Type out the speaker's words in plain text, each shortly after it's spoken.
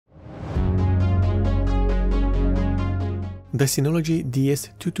The Synology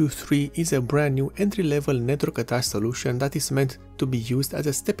DS223 is a brand new entry-level network-attached solution that is meant to be used as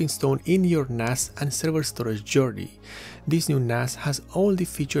a stepping stone in your NAS and server storage journey. This new NAS has all the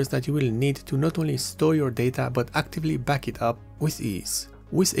features that you will need to not only store your data but actively back it up with ease,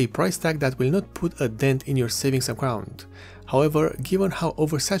 with a price tag that will not put a dent in your savings account. However, given how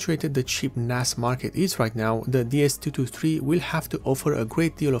oversaturated the cheap NAS market is right now, the DS223 will have to offer a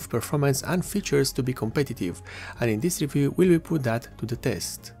great deal of performance and features to be competitive, and in this review we will put that to the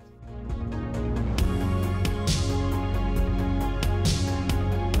test.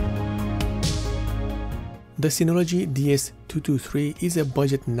 The Synology DS223 is a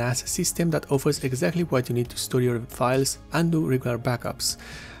budget NAS system that offers exactly what you need to store your files and do regular backups.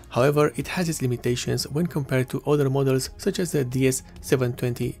 However, it has its limitations when compared to other models such as the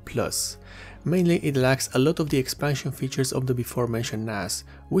DS720 Plus. Mainly, it lacks a lot of the expansion features of the before mentioned NAS.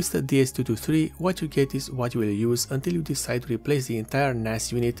 With the DS223, what you get is what you will use until you decide to replace the entire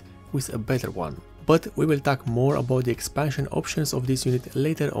NAS unit with a better one. But we will talk more about the expansion options of this unit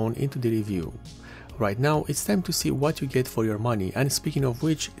later on into the review. Right now, it's time to see what you get for your money, and speaking of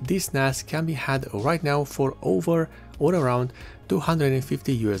which, this NAS can be had right now for over or around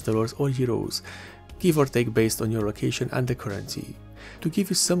 $250 or euros, give or take based on your location and the currency. To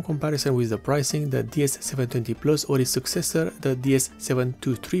give you some comparison with the pricing, the DS720 Plus or its successor, the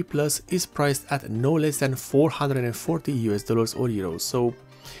DS723 Plus, is priced at no less than $440 or euros, so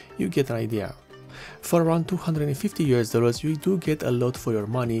you get an idea. For around $250 you do get a lot for your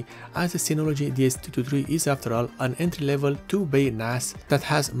money, as the Synology DS223 is after all an entry-level 2-bay NAS that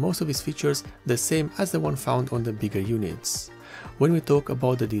has most of its features the same as the one found on the bigger units. When we talk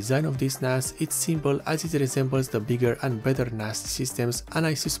about the design of this NAS, it's simple as it resembles the bigger and better NAS systems, and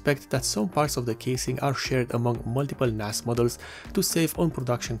I suspect that some parts of the casing are shared among multiple NAS models to save on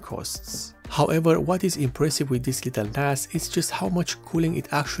production costs. However, what is impressive with this little NAS is just how much cooling it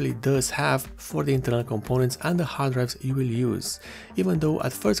actually does have for the internal components and the hard drives you will use, even though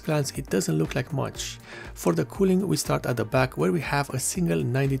at first glance it doesn't look like much. For the cooling, we start at the back where we have a single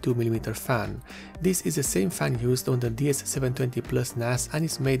 92mm fan. This is the same fan used on the DS720 Plus NAS and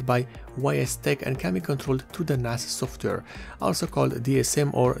is made by YS Tech and can be controlled through the NAS software, also called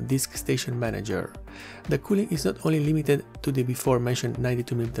DSM or Disk Station Manager. The cooling is not only limited to the before mentioned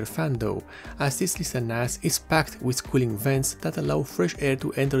 92mm fan though, as this little NAS is packed with cooling vents that allow fresh air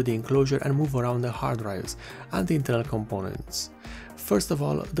to enter the enclosure and move around the hard drives and the internal components. First of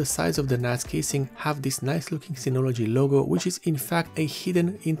all, the sides of the NAS casing have this nice looking Synology logo, which is in fact a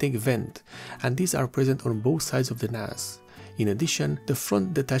hidden intake vent, and these are present on both sides of the NAS. In addition, the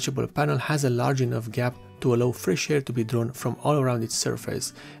front detachable panel has a large enough gap to allow fresh air to be drawn from all around its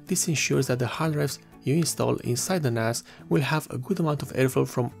surface. This ensures that the hard drives you install inside the NAS will have a good amount of airflow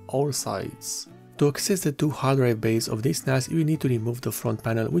from all sides. To access the two hard drive bays of this NAS, you need to remove the front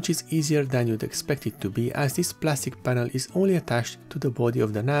panel, which is easier than you'd expect it to be, as this plastic panel is only attached to the body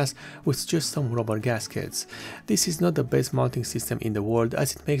of the NAS with just some rubber gaskets. This is not the best mounting system in the world,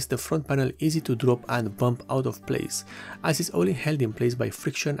 as it makes the front panel easy to drop and bump out of place, as it's only held in place by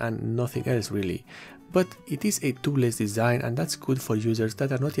friction and nothing else really. But it is a toolless design, and that's good for users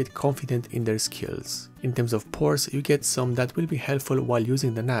that are not yet confident in their skills. In terms of ports, you get some that will be helpful while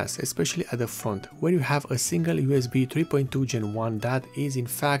using the NAS, especially at the front, where you have a single USB 3.2 Gen 1 that is in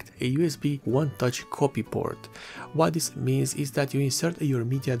fact a USB One Touch copy port. What this means is that you insert your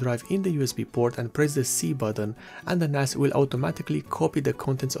media drive in the USB port and press the C button, and the NAS will automatically copy the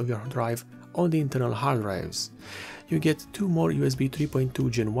contents of your drive on the internal hard drives. You get two more USB 3.2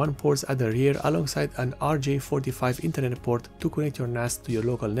 Gen 1 ports at the rear alongside an RJ45 Ethernet port to connect your NAS to your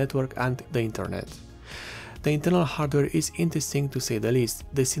local network and the internet. The internal hardware is interesting to say the least.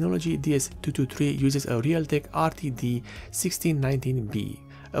 The Synology DS223 uses a Realtek RTD 1619B,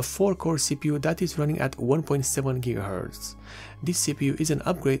 a 4-core CPU that is running at 1.7 GHz. This CPU is an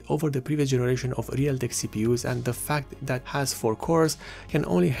upgrade over the previous generation of Realtek CPUs, and the fact that it has 4 cores can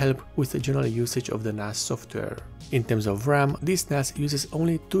only help with the general usage of the NAS software. In terms of RAM, this NAS uses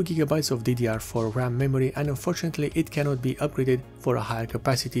only 2 GB of DDR4 RAM memory, and unfortunately it cannot be upgraded for a higher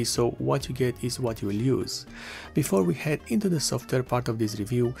capacity, so what you get is what you will use. Before we head into the software part of this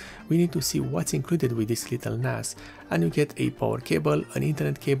review, we need to see what's included with this little NAS, and you get a power cable, an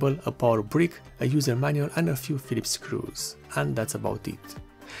Ethernet cable, a power brick, a user manual and a few Phillips screws. And that's about it.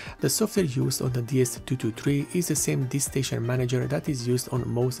 The software used on the DS223 is the same Disk Station Manager that is used on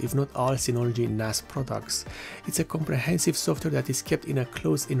most if not all Synology NAS products. It's a comprehensive software that is kept in a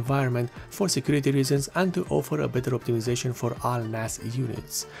closed environment for security reasons and to offer a better optimization for all NAS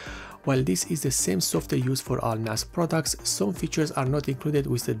units. While this is the same software used for all NAS products, some features are not included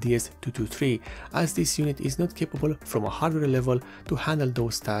with the DS223, as this unit is not capable from a hardware level to handle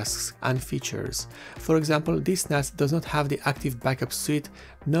those tasks and features. For example, this NAS does not have the active backup suite,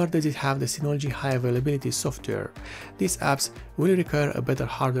 nor does it have the Synology high availability software. These apps will require a better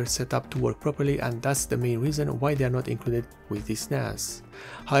hardware setup to work properly, and that's the main reason why they are not included with this NAS.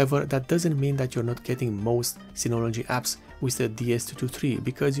 However, that doesn't mean that you're not getting most Synology apps with the DS223,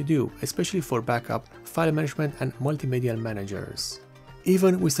 because you do, especially for backup, file management and multimedia managers.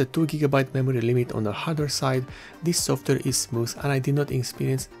 Even with the 2GB memory limit on the hardware side, this software is smooth and I did not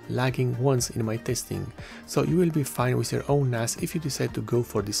experience lagging once in my testing, so you will be fine with your own NAS if you decide to go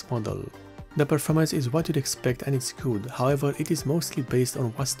for this model. The performance is what you'd expect and it's good, however it is mostly based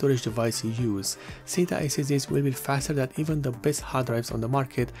on what storage device you use. SATA SSDs will be faster than even the best hard drives on the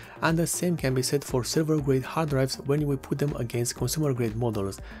market, and the same can be said for server grade hard drives when you put them against consumer grade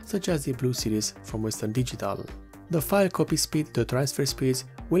models such as the Blue series from Western Digital. The file copy speed, the transfer speeds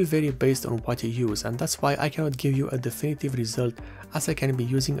will vary based on what you use, and that's why I cannot give you a definitive result, as I can be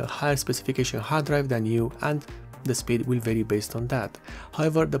using a higher specification hard drive than you and the speed will vary based on that.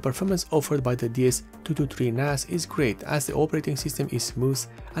 However, the performance offered by the DS223 NAS is great, as the operating system is smooth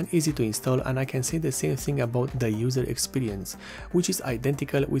and easy to install, and I can say the same thing about the user experience, which is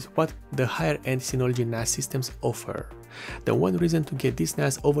identical with what the higher end Synology NAS systems offer. The one reason to get this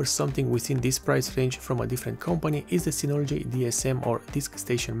NAS over something within this price range from a different company is the Synology DSM or Disk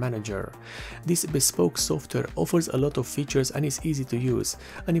Station Manager. This bespoke software offers a lot of features and is easy to use,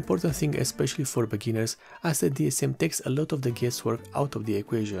 an important thing especially for beginners, as the DSM takes a lot of the guesswork out of the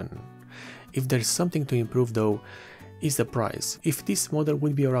equation. If there's something to improve though, is the price. If this model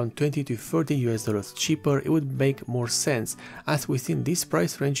would be around $20 to $30 cheaper, it would make more sense, as within this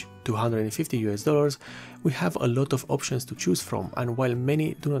price range, $250, we have a lot of options to choose from, and while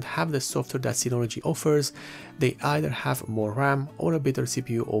many do not have the software that Synology offers, they either have more RAM or a better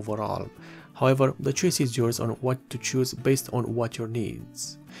CPU overall. However, the choice is yours on what to choose based on what your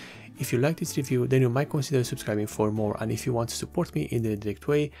needs. If you like this review, then you might consider subscribing for more, and if you want to support me in the direct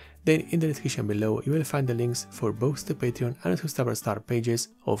way, then in the description below you will find the links for both the Patreon and the Subscriber Star pages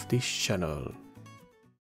of this channel.